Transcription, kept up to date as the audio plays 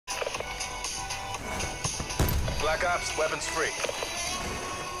Black Ops, weapons free.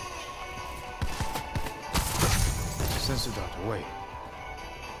 Sensor doctor, wait.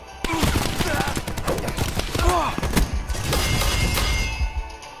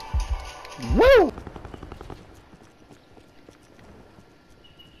 Woo!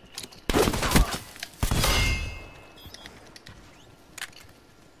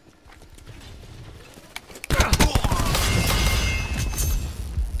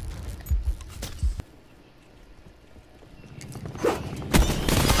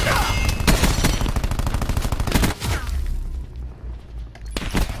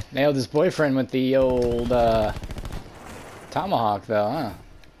 Nailed his boyfriend with the old tomahawk, though, huh?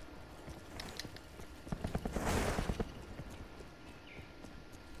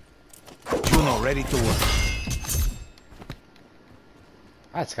 Juno, ready to work.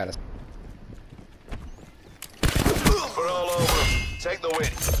 That's gotta. We're all over. Take the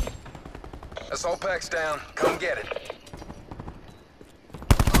win. Assault pack's down. Come get it.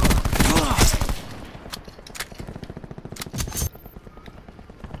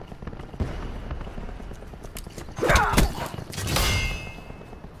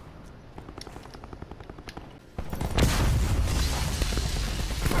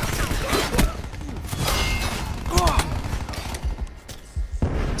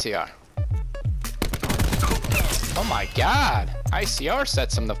 ICR. Oh my god! ICR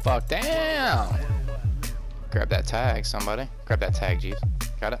sets him the fuck down! Grab that tag, somebody. Grab that tag, Jeeves.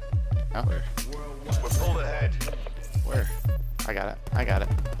 Got it? No? We're pulled ahead. Where? I got it. I got it.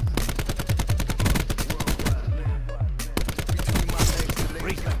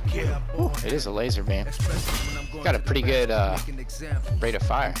 Ooh, it is a laser beam. Got a pretty good rate of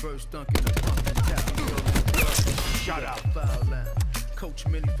fire. Shut up. Coach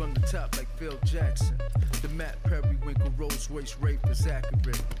Minnie from the top like Phil Jackson. The Matt Periwinkle Rolls Royce rape is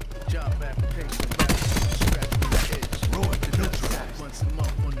accurate. Job application once a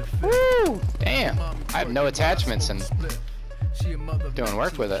month on the woo! Damn! I have no attachments and doing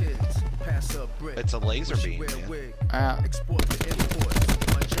work with it. It's a laser beam, man.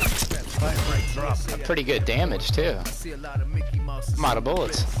 Pretty good damage too. I'm out of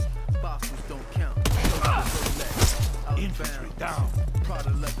bullets. Infantry down.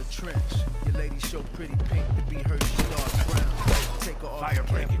 Prada leather trench. Your lady show pretty pink to be her dark brown. Take her off Fire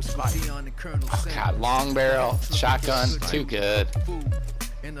breaking spot. God, long barrel, shotgun, too good.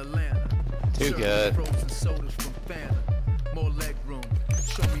 In Atlanta. Too good. Frozen sodas from Fanta. More leg room.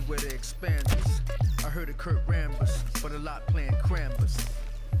 Show me where the expanders. I heard of Kurt Rambus, but a lot playing Crambus.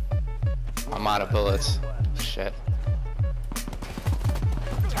 I'm out of bullets. Shit.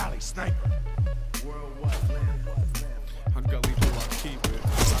 Tally sniper. Worldwide land. Gully till I keep it.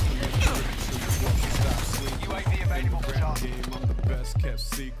 UAV available for target. I'm the best kept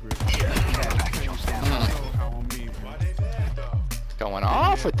secret. Going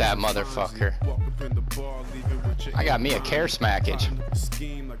off with that motherfucker. I got me a care smackage.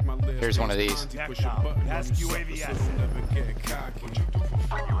 Here's one of these. Ask UAV I get a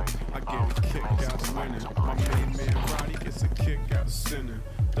kick out of winning. My main man Roddy gets a kick out of sinning.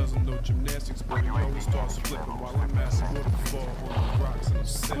 Doesn't know gymnastics, but he always starts flipping while I'm asking what the fall on the rocks and I'm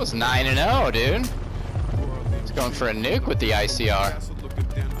sitting. That was 9-0, dude. He's going for a nuke with the ICR.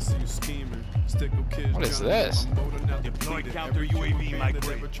 What is this? Deploy counter UAV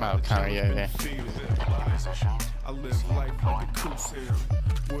migrate. Oh, counter UAV. I live life like a cool sound.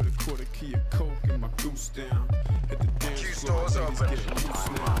 With a quarter key of coke and my goose down. Hit the dance floor, ladies get loose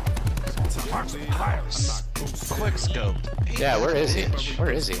now. Quick scoped. Yeah, where is he?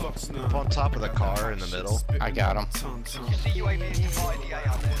 Where is he? Up on top of the car in the middle. I got him.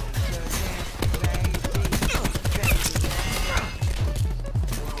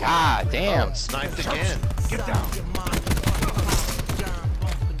 God damn. Oh, sniped again. Get down.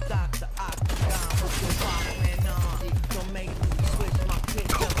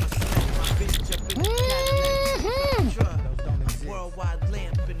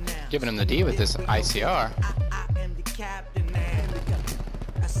 Giving him the D with this ICR. I am the captain now.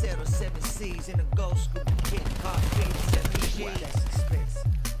 I settle 7 C's in a ghost scoop. Kick car, 7 G's.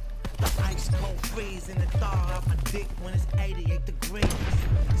 The ice cold freeze in the thaw off my dick when it's 88 degrees.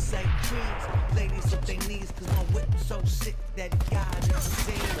 Say trees, ladies with their knees, cause my whip so sick that God is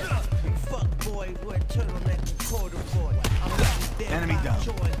seen. Fuck boy, wear turtleneck and corduroy. I'm Enemy down.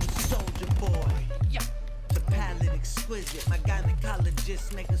 Soldier boy. The palate exquisite. My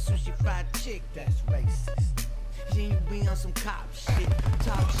gynecologist making sushi fried chick. That's racist. Then you be on some cop shit.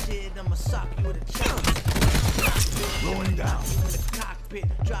 Talk shit, I'ma sock you with a chop. Rolling down. In the cockpit,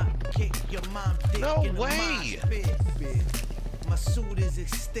 drop kick your mom dick No in the way. mosh pit. My suit is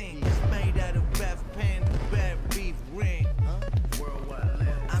extinct. It's made out of Ref Pen, Red Reef.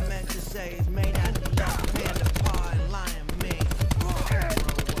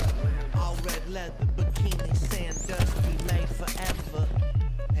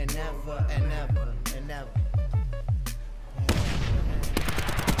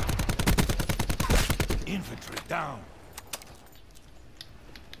 Infantry down.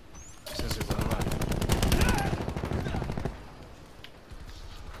 Scissors on right.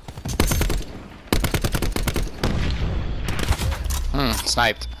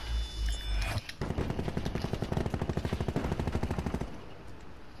 Sniped.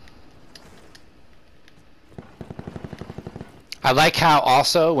 I like how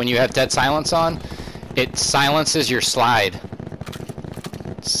also when you have dead silence on, it silences your slide.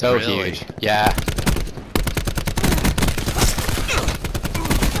 So Really? huge. Yeah.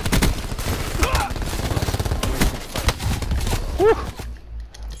 Whew.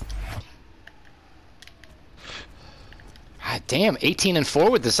 God damn, 18 and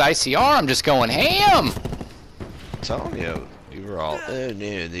 4 with this ICR. I'm just going ham. I'm telling you, you were all, oh no,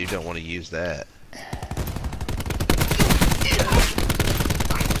 you don't want to use that.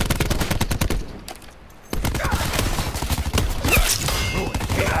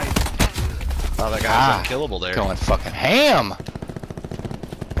 Oh, that guy's unkillable there. Going fucking ham.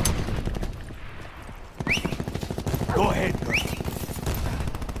 Go ahead, girl.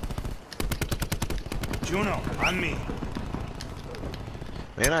 Juno, on me.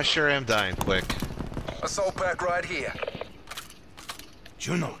 Man, I sure am dying quick. Assault pack right here.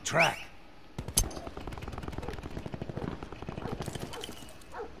 Juno, track.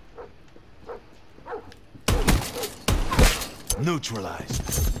 Neutralized.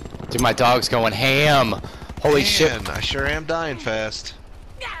 Dude, my dog's going ham. Holy shit. Man, I sure am dying fast.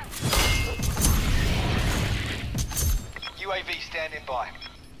 UAV standing by.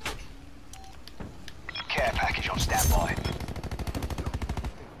 Care package on standby.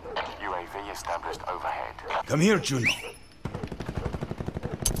 UAV established overhead. Come here, Juno.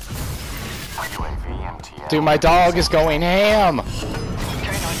 UAV MTL. Dude, my dog is going ham.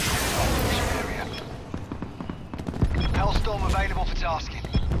 Hellstorm available for tasking.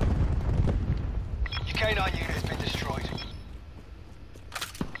 Your K9 unit has been destroyed.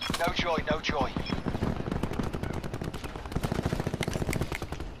 No joy, no joy.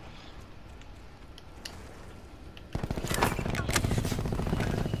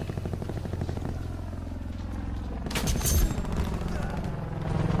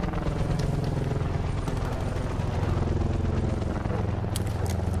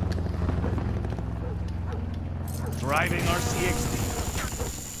 Driving RCXD.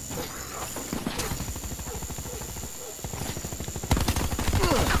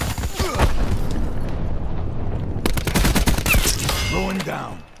 Going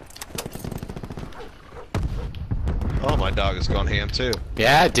down. Oh, my dog has gone ham too.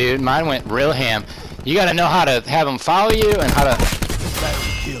 Yeah, dude, mine went real ham. You gotta know how to have them follow you and how to...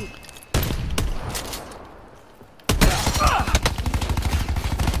 Battery killed.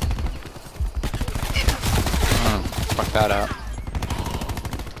 Fuck that up.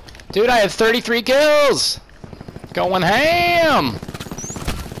 Dude, I have 33 kills! Going ham!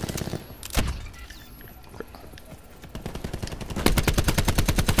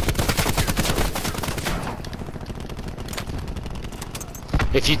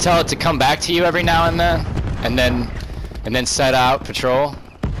 If you tell it to come back to you every now and then set out patrol,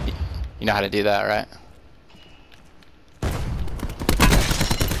 you know how to do that, right?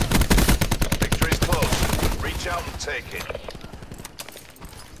 Victory's close. Reach out and take it.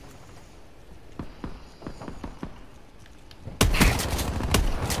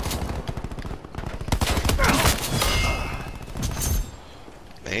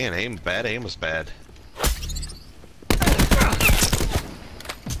 Man, aim was bad.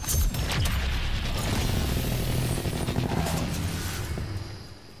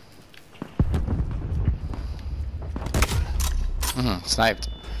 Sniped.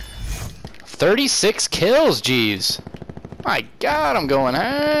 36 kills, Jeeves. My God, I'm going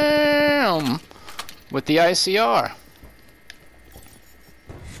ham with the ICR.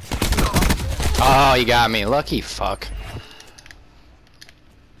 Oh, you got me. Lucky fuck.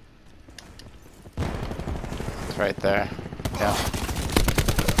 It's right there. Yeah.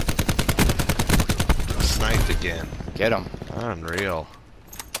 Sniped again. Get him. Unreal.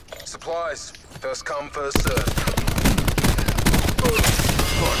 Supplies. First come, first serve.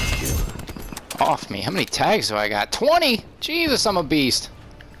 Off me. How many tags do I got? 20! Jesus, I'm a beast.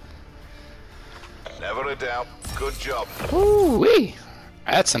 Never a doubt. Good job. Woo-wee.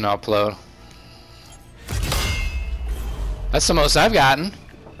 That's an upload. That's the most I've gotten.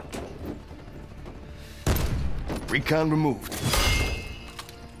 Recon removed.